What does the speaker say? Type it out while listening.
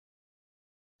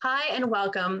Hi and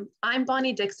welcome. I'm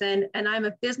Bonnie Dickson and I'm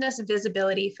a business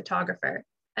visibility photographer.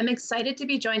 I'm excited to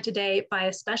be joined today by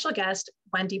a special guest,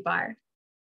 Wendy Barr.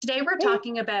 Today we're Hey.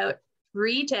 talking about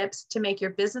 3 tips to make your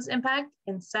business impact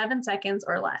in 7 seconds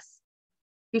or less.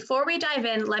 Before we dive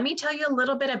in, let me tell you a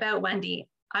little bit about Wendy.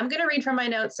 I'm going to read from my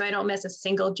notes so I don't miss a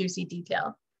single juicy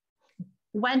detail.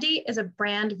 Wendy is a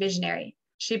brand visionary.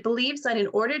 She believes that in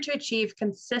order to achieve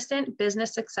consistent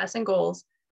business success and goals,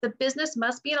 the business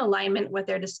must be in alignment with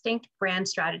their distinct brand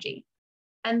strategy.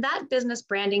 And that business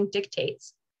branding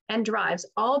dictates and drives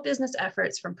all business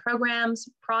efforts from programs,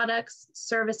 products,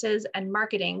 services, and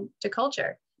marketing to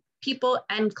culture, people,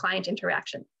 and client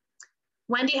interaction.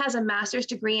 Wendy has a master's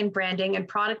degree in branding and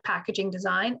product packaging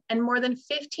design and more than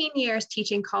 15 years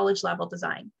teaching college level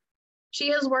design. She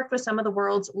has worked with some of the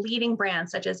world's leading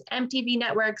brands such as MTV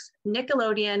Networks,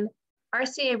 Nickelodeon,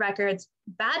 RCA Records,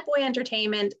 Bad Boy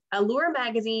Entertainment, Allure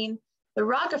Magazine, the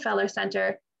Rockefeller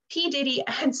Center, P. Diddy,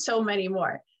 and so many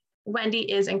more. Wendy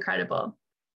is incredible.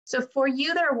 So for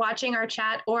you that are watching our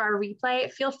chat or our replay,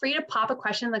 feel free to pop a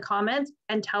question in the comments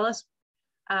and tell us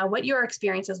what your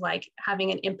experience is like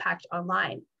having an impact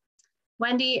online.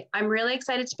 Wendy, I'm really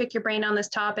excited to pick your brain on this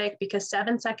topic because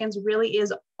 7 seconds really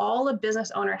is all a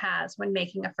business owner has when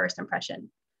making a first impression.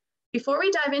 Before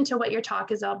we dive into what your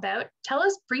talk is all about, tell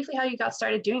us briefly how you got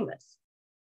started doing this.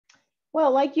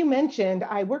 Well, like you mentioned,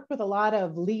 I worked with a lot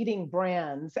of leading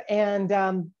brands and,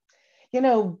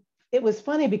 it was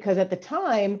funny because at the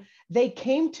time they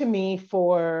came to me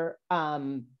for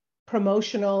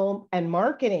promotional and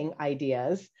marketing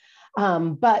ideas.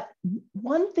 But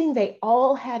one thing they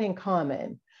all had in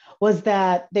common was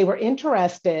that they were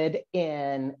interested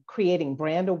in creating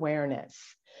brand awareness,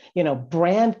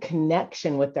 brand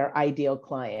connection with their ideal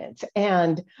clients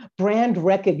and brand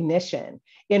recognition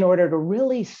in order to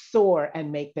really soar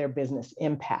and make their business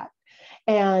impact.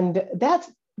 And that's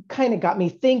kind of got me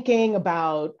thinking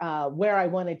about where I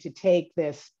wanted to take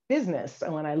this business.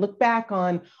 And when I look back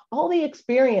on all the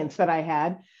experience that I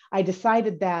had, I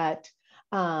decided that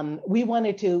we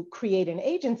wanted to create an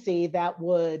agency that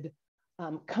would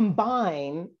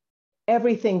combine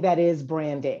everything that is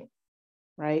branding,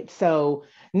 right? So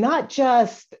not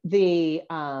just the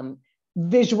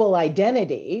visual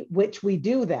identity, which we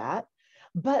do that,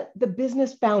 but the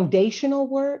business foundational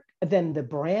work, then the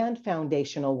brand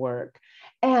foundational work,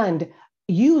 and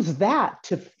use that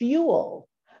to fuel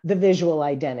the visual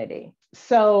identity.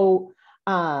 So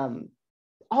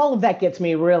all of that gets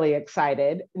me really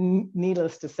excited,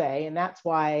 needless to say. And that's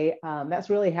why, that's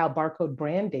really how barcode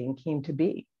branding came to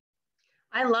be.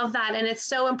 I love that. And it's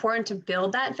so important to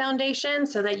build that foundation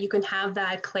so that you can have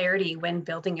that clarity when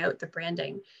building out the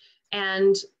branding.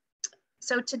 And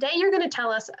so today you're going to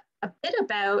tell us a bit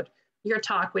about your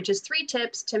talk, which is 3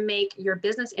 tips to make your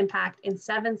business impact in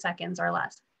 7 seconds or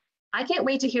less. I can't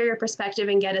wait to hear your perspective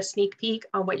and get a sneak peek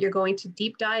on what you're going to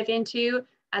deep dive into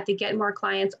at the Get More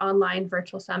Clients Online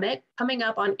Virtual Summit coming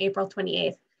up on April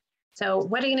 28th. So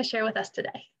what are you going to share with us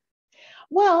today?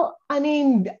 Well,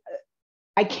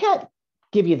 I can't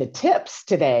give you the tips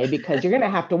today because you're going to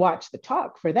have to watch the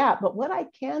talk for that. But what I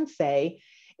can say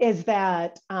is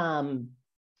that,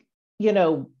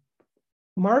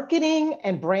 marketing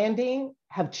and branding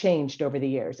have changed over the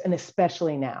years, and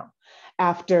especially now.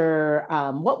 After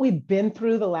what we've been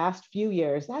through the last few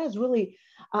years, that has really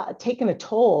taken a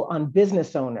toll on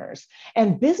business owners.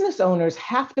 And business owners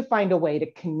have to find a way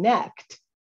to connect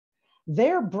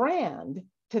their brand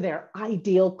to their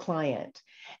ideal client.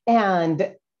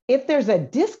 And if there's a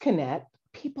disconnect,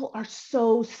 people are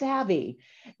so savvy.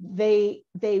 They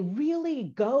really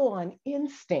go on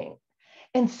instinct.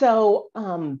 And so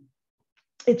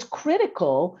it's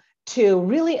critical to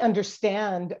really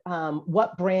understand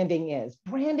what branding is.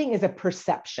 Branding is a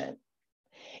perception.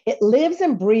 It lives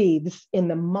and breathes in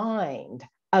the mind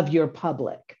of your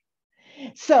public.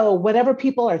 So whatever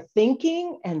people are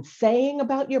thinking and saying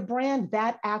about your brand,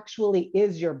 that actually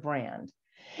is your brand.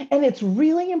 And it's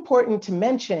really important to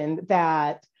mention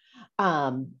that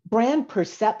brand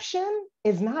perception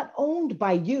is not owned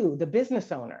by you, the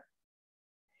business owner.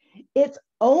 It's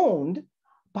owned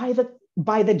by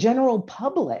the general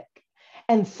public.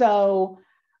 And so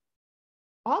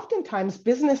oftentimes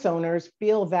business owners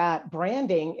feel that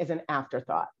branding is an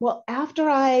afterthought. Well, after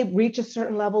I reach a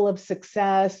certain level of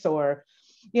success, or,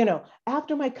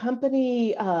 after my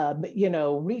company,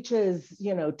 reaches,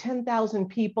 10,000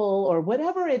 people or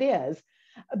whatever it is,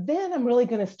 then I'm really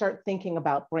going to start thinking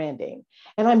about branding.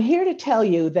 And I'm here to tell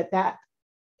you that that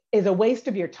is a waste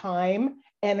of your time,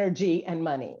 energy, and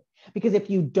money. Because if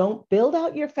you don't build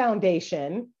out your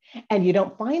foundation and you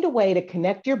don't find a way to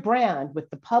connect your brand with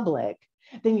the public,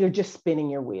 then you're just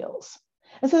spinning your wheels.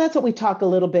 And so that's what we talk a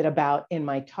little bit about in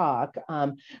my talk,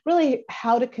 really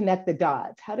how to connect the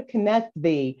dots, how to connect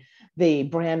the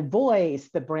brand voice,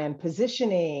 the brand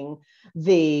positioning,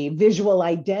 the visual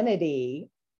identity,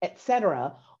 et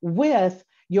cetera, with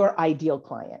your ideal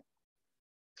client.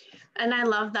 And I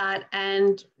love that.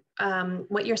 And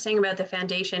what you're saying about the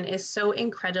foundation is so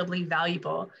incredibly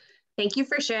valuable. Thank you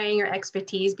for sharing your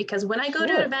expertise, because when I go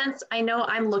to events, I know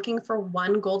I'm looking for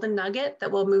one golden nugget that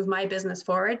will move my business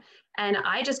forward. And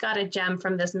I just got a gem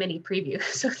from this mini preview.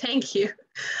 So thank you.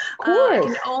 I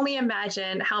can only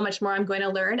imagine how much more I'm going to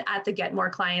learn at the Get More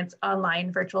Clients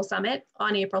Online Virtual Summit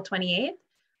on April 28th.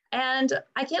 And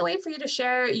I can't wait for you to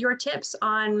share your tips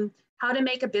on how to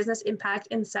make a business impact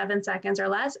in 7 seconds or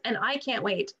less. And I can't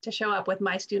wait to show up with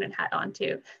my student hat on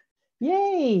too.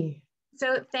 Yay.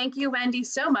 So thank you, Wendy,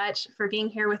 so much for being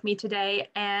here with me today.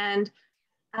 And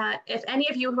if any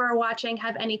of you who are watching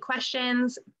have any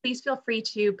questions, please feel free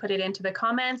to put it into the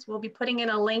comments. We'll be putting in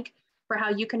a link for how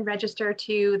you can register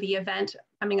to the event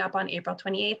coming up on April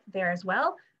 28th there as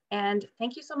well. And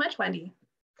thank you so much, Wendy.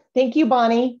 Thank you,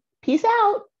 Bonnie. Peace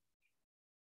out.